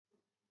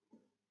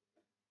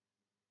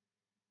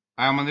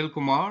I am Anil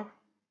Kumar.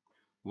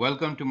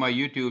 Welcome to my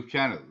YouTube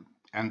channel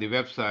and the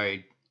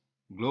website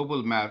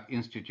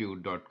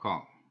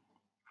globalmathinstitute.com.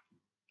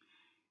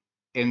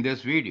 In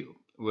this video,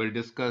 we'll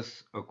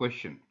discuss a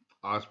question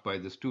asked by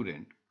the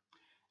student,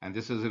 and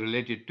this is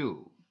related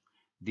to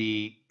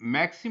the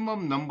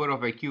maximum number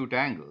of acute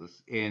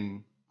angles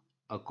in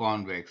a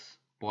convex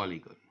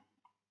polygon.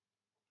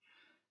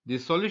 The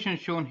solution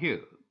shown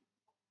here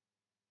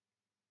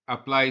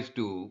applies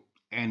to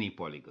any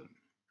polygon.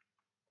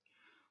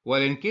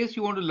 Well, in case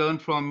you want to learn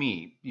from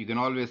me, you can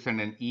always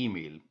send an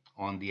email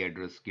on the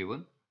address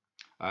given.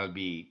 I'll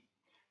be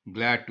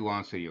glad to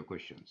answer your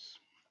questions.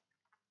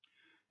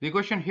 The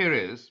question here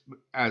is,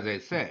 as I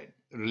said,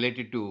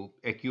 related to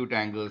acute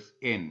angles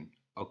in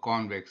a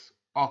convex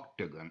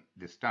octagon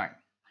this time.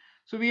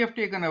 So we have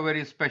taken a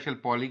very special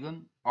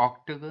polygon,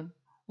 octagon,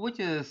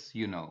 which is,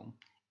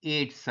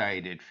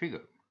 eight-sided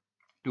figure,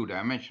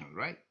 two-dimensional,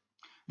 right?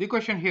 The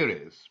question here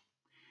is,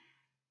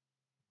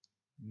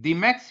 the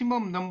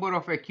maximum number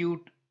of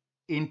acute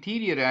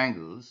interior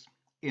angles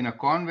in a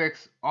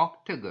convex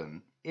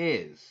octagon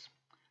is,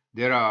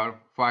 there are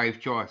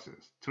 5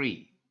 choices,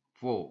 3,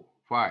 4,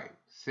 5,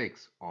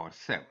 6, or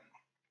 7.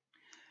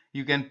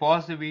 You can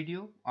pause the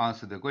video,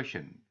 answer the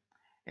question,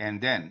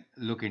 and then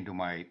look into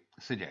my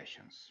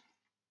suggestions.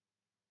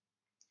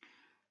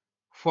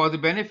 For the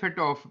benefit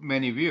of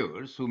many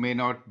viewers who may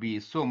not be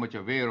so much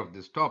aware of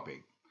this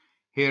topic,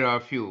 here are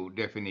a few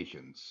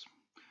definitions.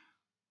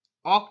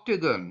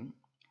 Octagon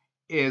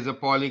is a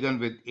polygon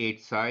with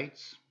 8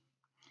 sides.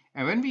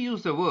 And when we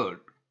use the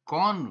word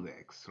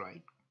convex,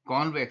 right?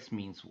 Convex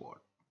means what?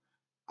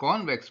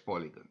 Convex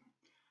polygon.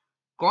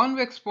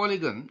 Convex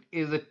polygon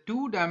is a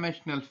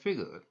two-dimensional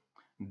figure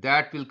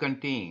that will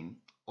contain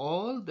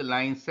all the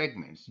line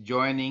segments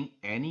joining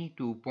any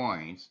 2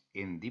 points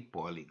in the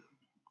polygon.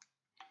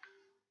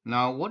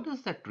 Now, what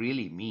does that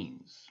really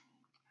mean?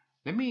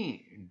 Let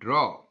me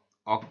draw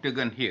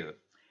octagon here,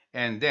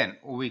 and then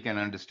we can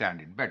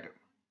understand it better.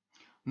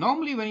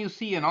 Normally, when you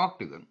see an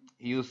octagon,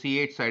 you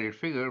see 8-sided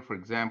figure. For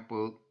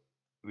example,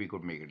 we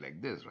could make it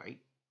like this, right?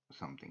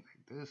 Something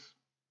like this.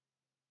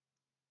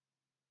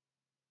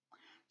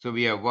 So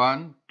we have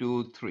 1,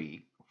 2,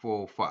 3,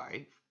 4,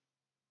 5,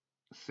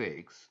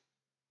 6,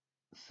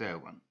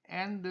 7,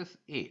 and this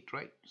 8,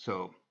 right?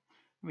 So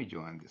let me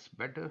join this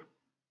better.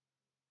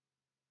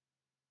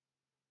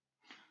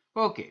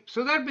 Okay,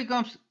 so that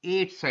becomes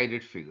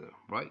 8-sided figure,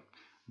 right?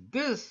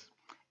 This,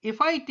 if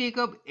I take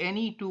up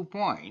any 2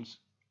 points,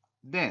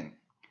 then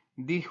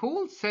the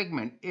whole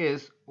segment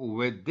is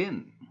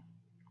within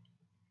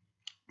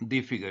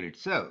the figure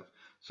itself.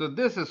 So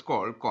this is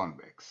called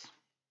convex,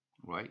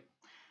 right?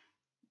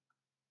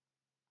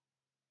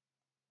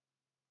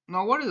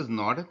 Now, what is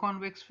not a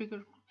convex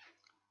figure?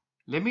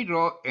 Let me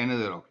draw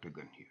another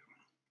octagon here.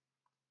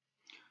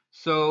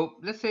 So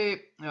let's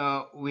say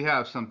we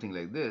have something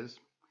like this,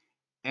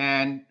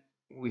 and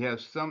we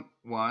have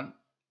one,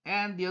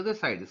 and the other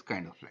side is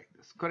kind of like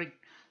this, correct?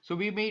 So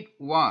we made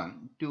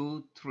 1,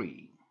 2,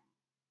 3,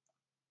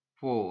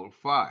 4,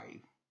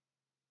 5,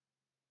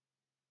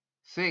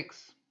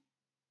 6,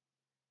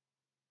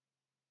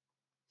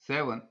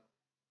 7,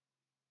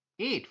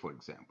 8, for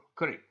example,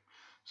 correct?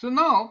 So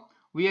now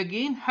we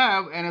again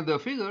have another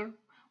figure,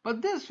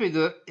 but this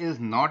figure is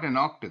not an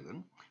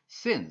octagon,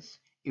 since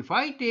if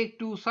I take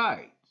two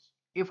sides,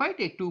 if I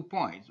take 2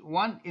 points,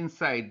 one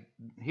inside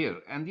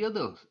here and the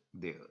other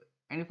there,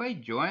 and if I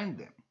join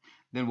them,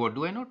 then what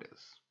do I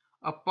notice?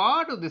 A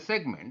part of the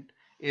segment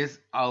is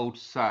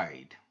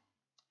outside.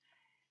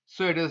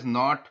 So it is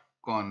not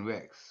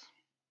convex.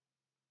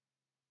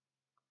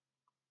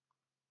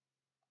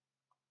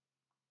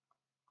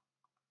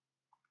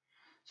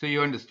 So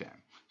you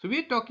understand. So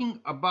we're talking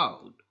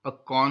about a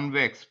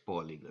convex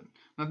polygon.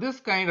 Now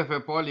this kind of a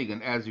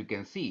polygon, as you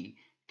can see,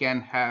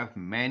 can have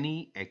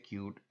many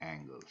acute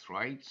angles,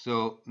 right?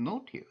 So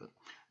note here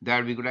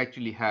that we could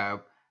actually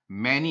have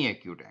many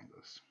acute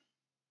angles.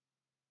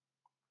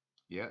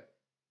 Yeah,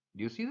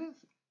 do you see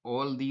this?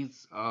 All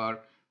these are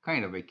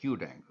kind of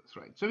acute angles,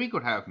 right? So we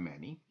could have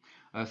many.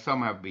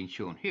 Some have been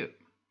shown here.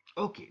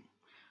 Okay,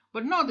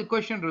 but now the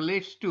question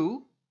relates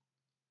to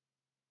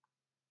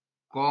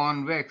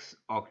convex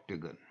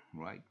octagon,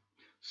 right?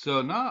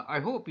 So now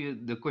I hope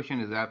the question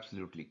is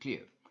absolutely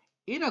clear.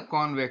 In a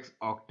convex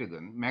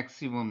octagon,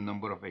 maximum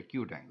number of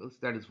acute angles,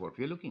 that is what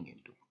we're looking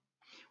into.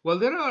 Well,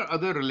 there are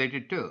other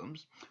related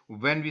terms.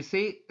 When we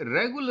say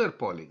regular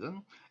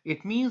polygon,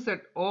 it means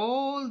that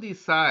all the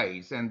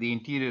sides and the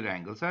interior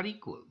angles are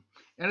equal.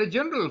 And a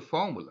general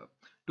formula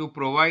to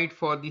provide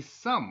for the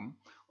sum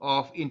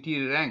of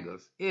interior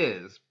angles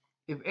is,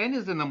 if n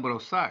is the number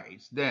of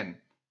sides,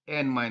 then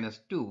n minus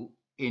 2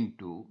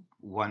 into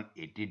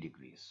 180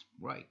 degrees,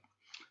 right?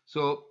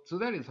 So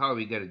that is how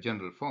we get a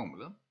general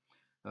formula.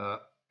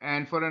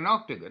 And for an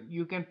octagon,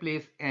 you can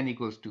place n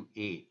equals to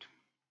 8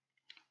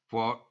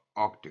 for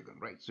octagon,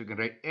 right? So you can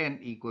write n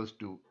equals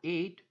to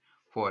 8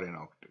 for an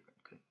octagon.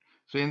 Okay?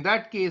 So in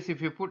that case,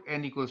 if you put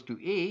n equals to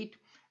 8,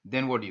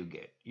 then what do you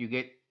get? You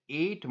get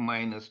 8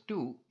 minus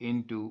 2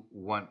 into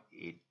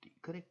 180,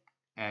 correct?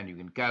 and you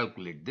can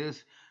calculate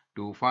this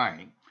to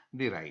find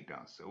the right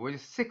answer, which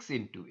is 6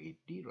 into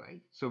 80,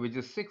 right? So which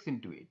is 6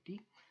 into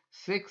 80.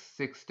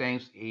 6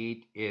 times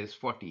 8 is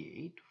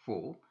 48,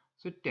 4,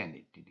 so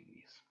 1080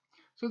 degrees.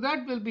 So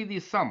that will be the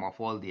sum of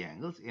all the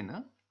angles in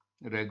a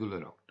regular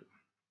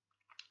octagon,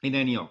 in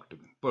any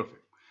octagon.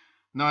 Perfect.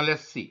 Now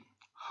let's see,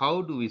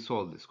 how do we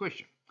solve this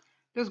question?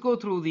 Let's go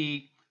through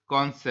the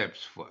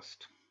concepts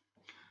first.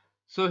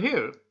 So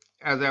here,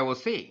 as I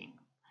was saying,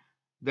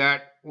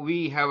 that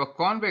we have a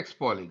convex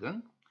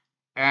polygon,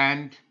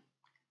 and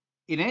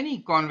in any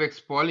convex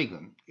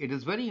polygon, it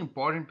is very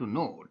important to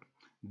note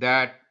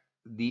that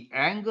the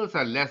angles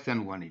are less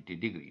than 180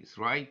 degrees,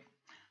 right?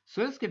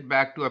 So let's get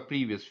back to our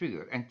previous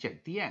figure and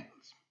check the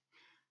angles.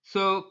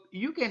 So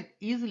you can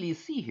easily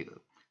see here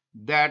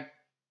that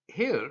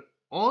here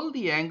all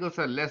the angles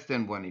are less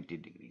than 180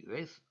 degrees,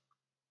 right?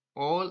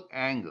 All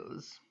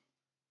angles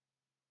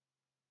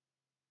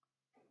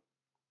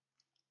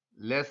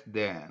less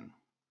than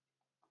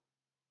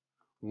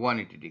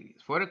 180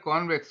 degrees for a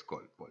convex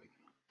polygon,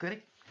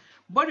 correct?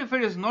 But if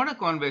it is not a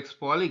convex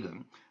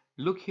polygon,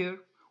 look here,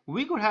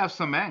 we could have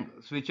some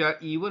angles which are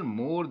even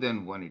more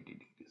than 180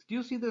 degrees. Do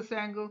you see this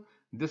angle?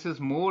 This is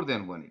more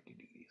than 180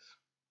 degrees.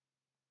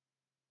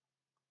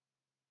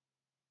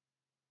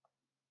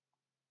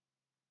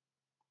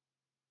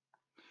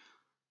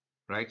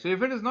 Right? So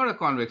if it is not a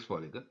convex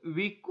polygon,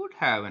 we could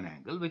have an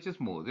angle which is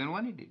more than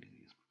 180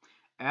 degrees.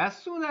 As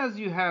soon as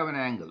you have an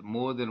angle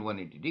more than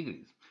 180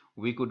 degrees,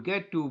 we could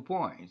get 2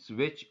 points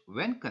which,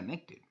 when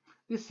connected,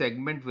 the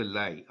segment will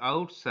lie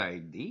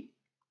outside the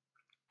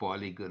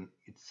polygon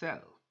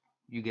itself.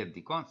 You get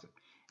the concept.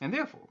 And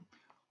therefore,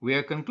 we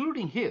are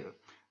concluding here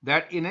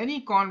that in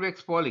any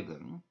convex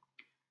polygon,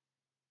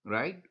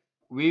 right,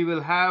 we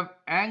will have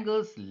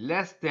angles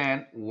less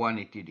than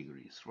 180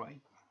 degrees,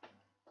 right?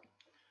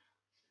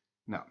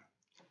 Now,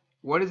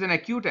 what is an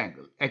acute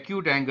angle?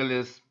 Acute angle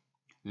is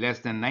less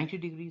than 90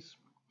 degrees.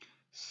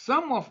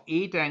 Sum of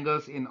 8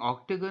 angles in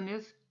octagon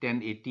is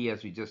 1080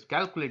 as we just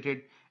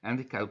calculated, and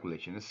the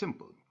calculation is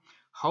simple.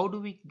 How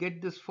do we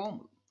get this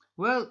formula?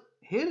 Well,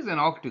 here is an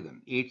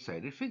octagon,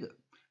 8-sided figure.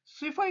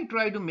 So if I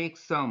try to make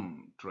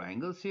some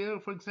triangles here,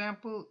 for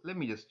example, let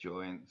me just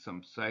join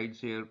some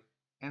sides here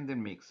and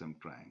then make some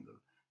triangle.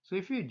 So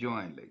if you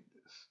join like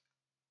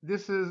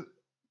this is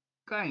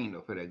kind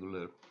of a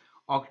regular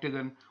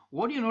octagon.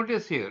 What you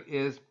notice here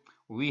is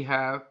we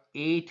have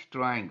 8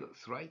 triangles,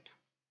 right?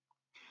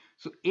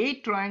 So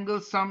 8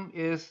 triangles sum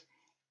is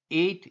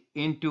 8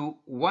 into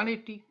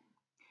 180,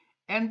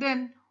 and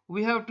then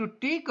we have to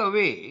take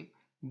away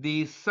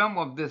the sum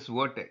of this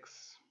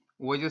vertex,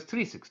 which is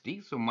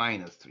 360, so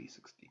minus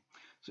 360.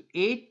 So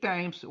 8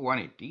 times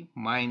 180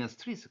 minus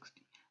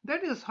 360.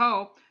 That is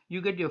how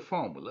you get your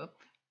formula,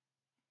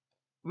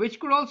 which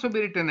could also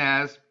be written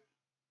as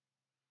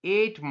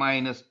 8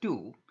 minus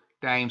 2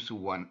 times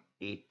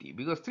 180,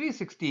 because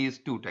 360 is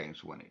 2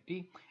 times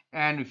 180,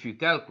 and if you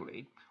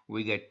calculate,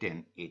 we get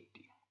 1080.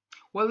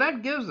 Well,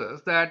 that gives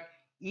us that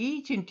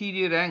each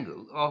interior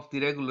angle of the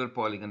regular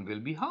polygon will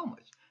be how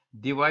much?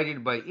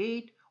 Divided by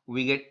 8,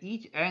 we get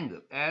each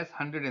angle as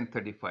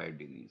 135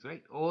 degrees,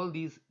 right? All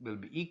these will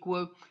be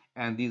equal,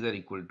 and these are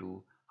equal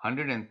to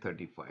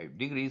 135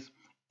 degrees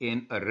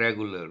in a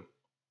regular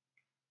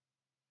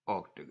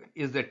octagon.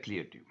 Is that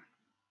clear to you?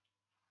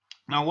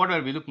 Now, what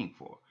are we looking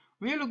for?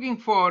 We are looking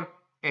for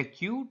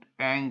acute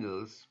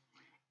angles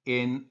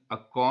in a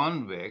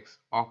convex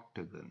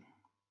octagon.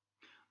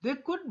 There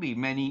could be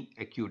many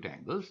acute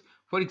angles.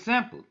 For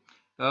example,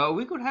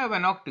 we could have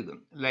an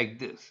octagon like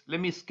this. Let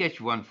me sketch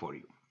one for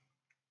you.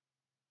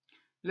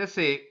 Let's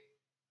say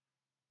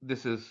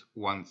this is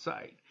one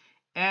side.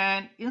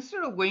 And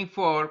instead of going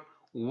for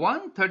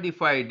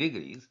 135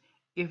 degrees,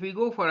 if we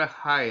go for a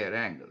higher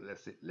angle,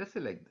 let's say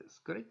like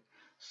this, correct?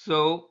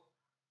 So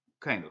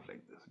kind of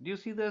like this. Do you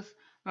see this?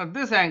 Now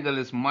this angle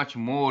is much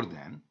more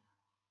than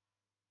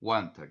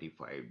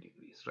 135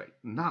 degrees, right?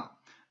 Now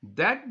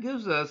that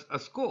gives us a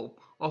scope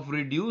of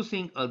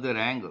reducing other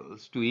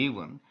angles to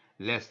even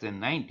less than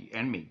 90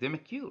 and make them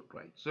acute,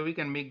 right? So we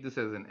can make this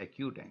as an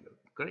acute angle,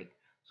 correct?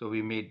 So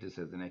we made this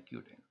as an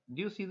acute angle.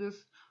 Do you see this?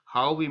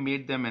 How we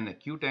made them an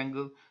acute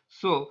angle?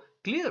 So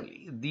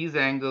clearly these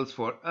angles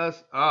for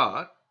us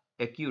are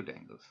acute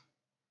angles.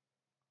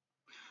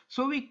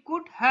 So we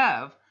could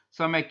have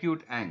some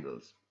acute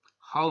angles.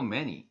 How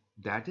many?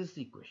 That is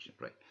the question,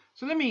 right?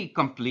 So let me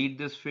complete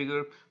this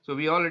figure. So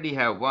we already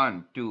have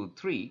 1, 2,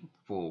 3,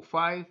 4,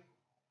 5,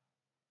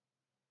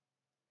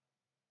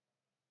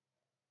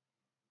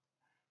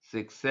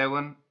 6,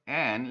 7,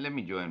 and let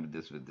me join with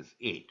this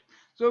 8.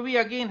 So we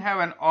again have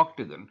an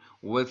octagon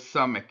with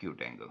some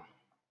acute angle.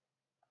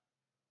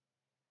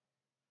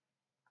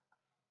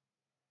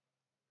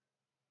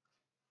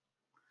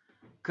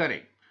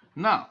 Correct.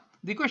 Now,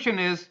 the question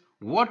is,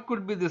 what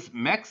could be this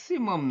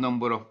maximum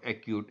number of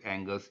acute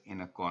angles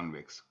in a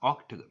convex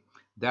octagon?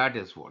 That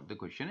is what the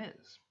question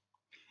is.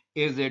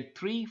 Is it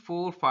 3,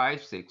 4,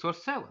 5, 6, or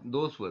 7?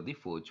 Those were the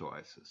 4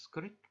 choices,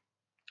 correct?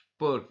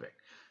 Perfect.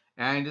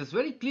 And it's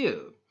very clear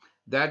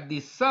that the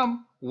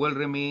sum will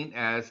remain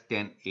as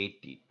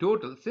 1080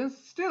 total, since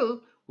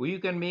still you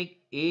can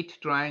make 8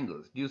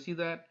 triangles. Do you see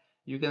that?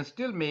 You can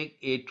still make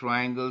 8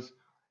 triangles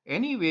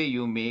any way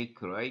you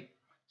make, right?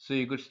 So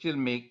you could still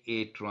make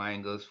 8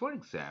 triangles. For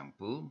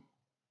example,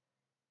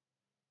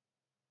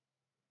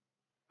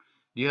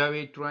 do you have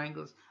 8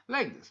 triangles?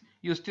 Like this,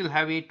 you still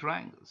have 8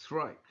 triangles,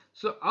 right?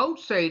 So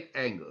outside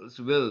angles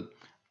will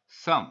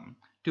sum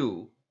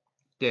to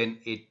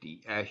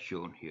 1080 as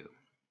shown here.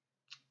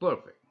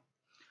 Perfect.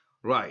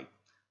 Right.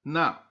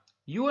 Now,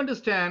 you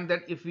understand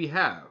that if we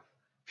have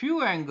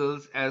few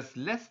angles as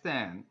less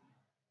than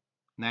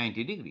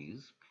 90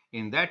 degrees,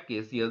 in that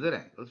case, the other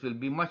angles will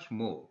be much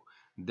more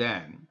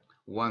than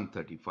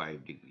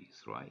 135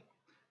 degrees, right?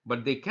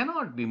 But they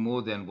cannot be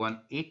more than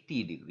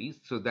 180 degrees,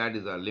 so that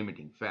is our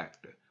limiting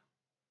factor.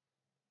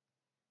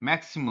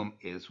 Maximum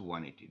is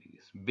 180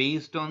 degrees.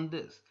 Based on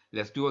this,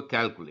 let's do a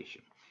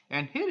calculation.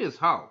 And here is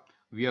how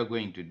we are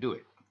going to do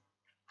it.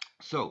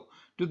 So,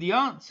 to the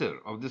answer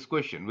of this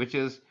question, which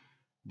is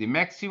the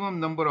maximum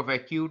number of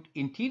acute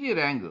interior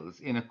angles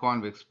in a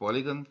convex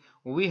polygon,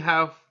 we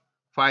have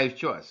 5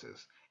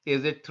 choices.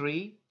 Is it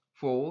 3,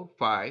 4,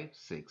 5,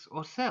 6,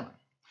 or 7?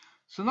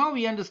 So now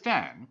we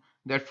understand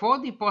that for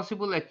the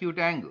possible acute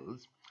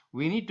angles,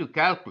 we need to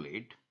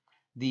calculate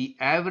the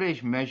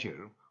average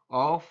measure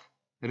of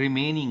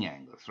remaining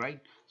angles, right?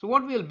 So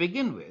what we'll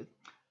begin with,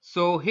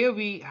 so here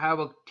we have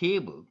a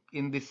table.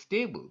 In this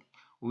table,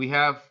 we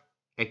have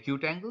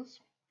acute angles,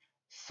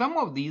 some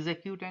of these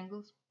acute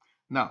angles.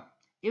 Now,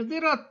 if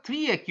there are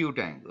 3 acute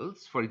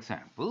angles, for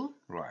example,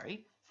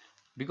 right,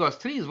 because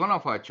 3 is one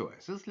of our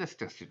choices, let's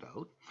test it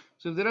out.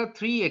 So if there are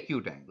 3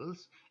 acute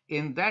angles,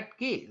 in that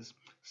case,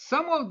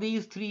 some of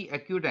these 3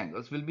 acute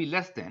angles will be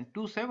less than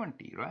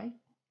 270, right?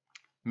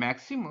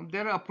 Maximum,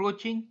 they're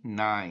approaching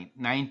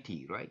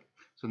 90, right?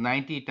 So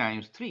 90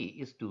 times 3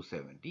 is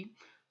 270.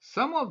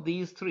 Some of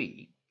these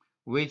 3,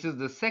 which is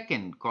the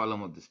second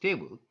column of this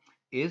table,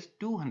 is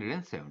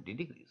 270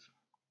 degrees.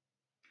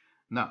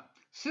 Now,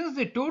 since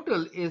the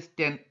total is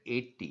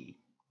 1080,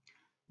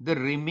 the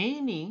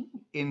remaining,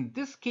 in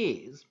this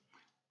case,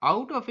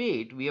 out of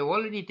 8, we have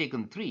already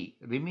taken 3,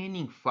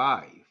 remaining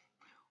 5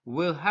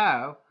 will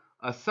have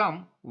a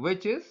sum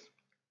which is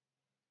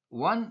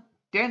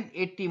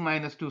 1080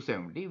 minus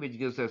 270, which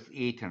gives us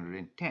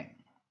 810.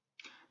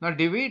 Now,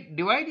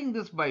 dividing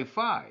this by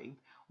 5,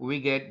 we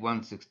get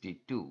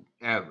 162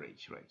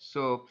 average, right?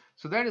 So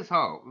that is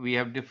how we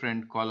have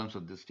different columns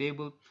of this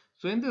table.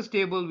 So in this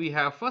table, we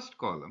have first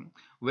column,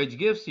 which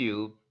gives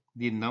you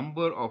the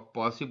number of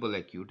possible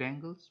acute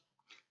angles.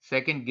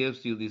 Second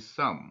gives you the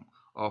sum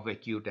of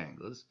acute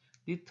angles.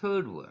 The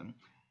third one,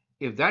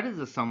 if that is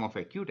the sum of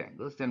acute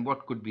angles, then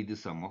what could be the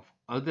sum of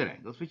other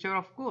angles, which are,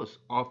 of course,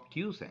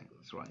 obtuse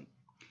angles, right?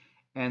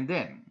 And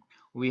then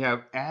we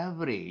have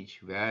average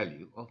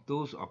value of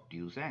those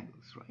obtuse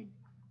angles, right?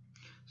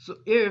 So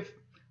if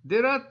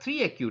there are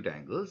 3 acute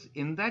angles,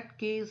 in that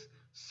case,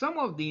 sum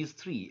of these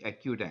 3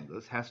 acute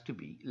angles has to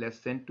be less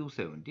than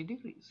 270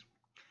 degrees.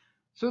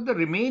 So the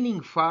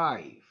remaining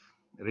 5,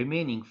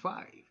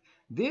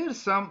 their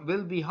sum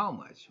will be how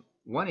much?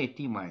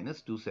 180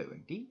 minus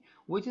 270,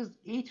 which is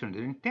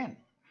 810.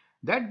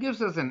 That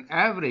gives us an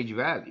average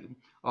value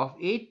of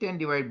 810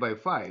 divided by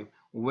 5,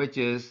 which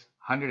is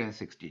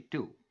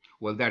 162.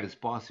 Well, that is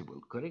possible,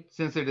 correct?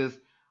 Since it is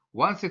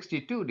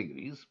 162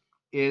 degrees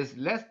is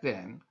less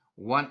than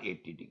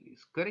 180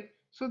 degrees, correct?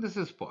 So this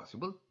is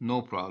possible,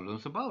 no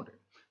problems about it.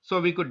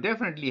 So we could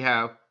definitely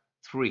have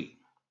 3.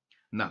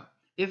 Now,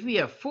 if we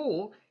have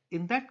 4,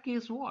 in that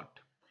case what?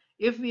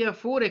 If we have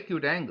 4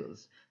 acute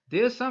angles,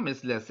 their sum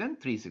is less than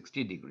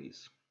 360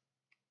 degrees.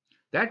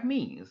 That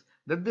means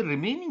that the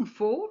remaining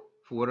 4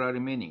 are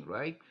remaining,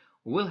 right,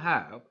 will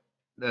have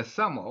the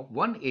sum of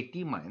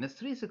 180 minus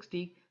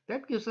 360.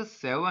 That gives us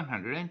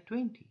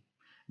 720.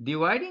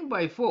 Dividing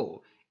by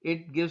 4,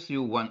 it gives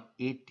you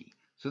 180.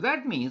 So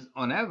that means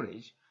on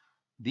average,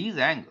 these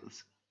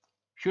angles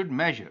should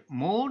measure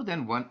more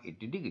than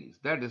 180 degrees.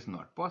 That is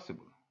not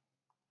possible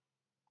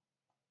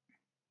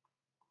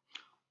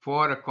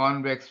for a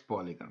convex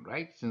polygon,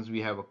 right? Since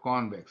we have a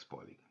convex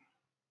polygon.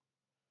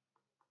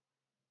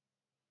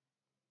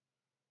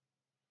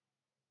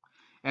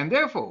 And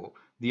therefore,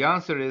 the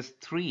answer is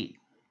 3.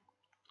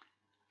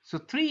 So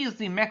 3 is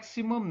the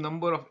maximum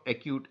number of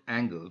acute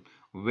angles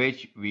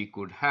which we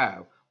could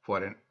have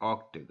for an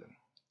octagon.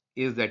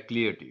 Is that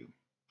clear to you?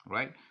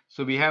 Right?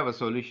 So we have a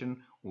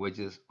solution which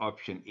is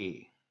option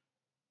A,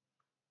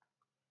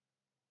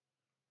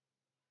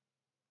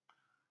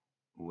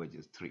 which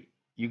is 3.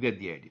 You get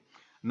the idea.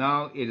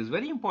 Now, it is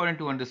very important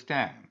to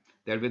understand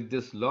that with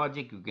this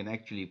logic, you can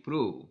actually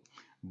prove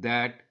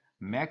that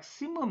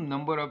maximum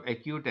number of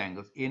acute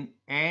angles in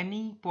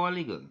any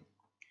polygon.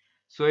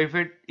 So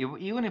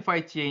even if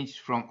I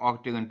change from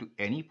octagon to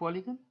any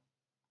polygon,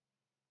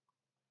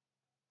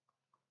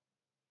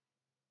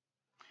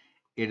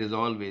 it is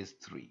always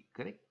 3,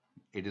 correct?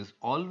 It is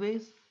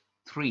always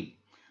 3.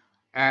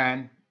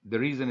 And the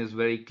reason is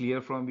very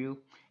clear from you.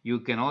 You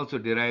can also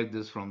derive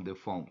this from the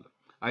formula.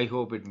 I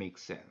hope it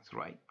makes sense,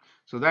 right?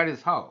 So that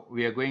is how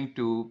we are going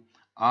to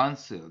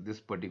answer this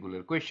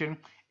particular question.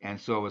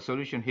 And so our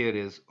solution here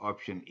is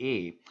option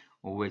A,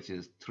 which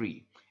is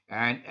 3.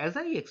 And as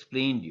I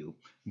explained you,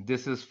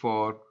 this is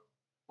for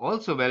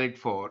also valid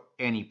for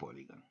any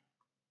polygon.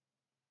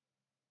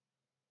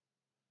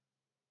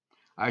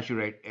 I should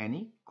write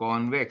any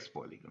convex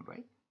polygon,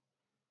 right?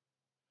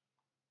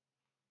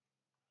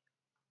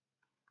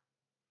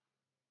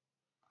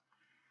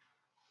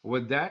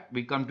 With that,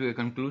 we come to a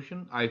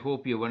conclusion. I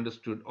hope you have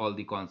understood all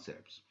the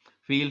concepts.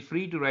 Feel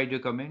free to write your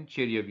comment,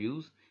 share your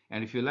views,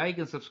 and if you like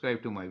and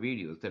subscribe to my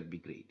videos, that'd be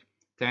great.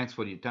 Thanks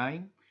for your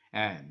time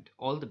and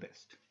all the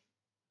best.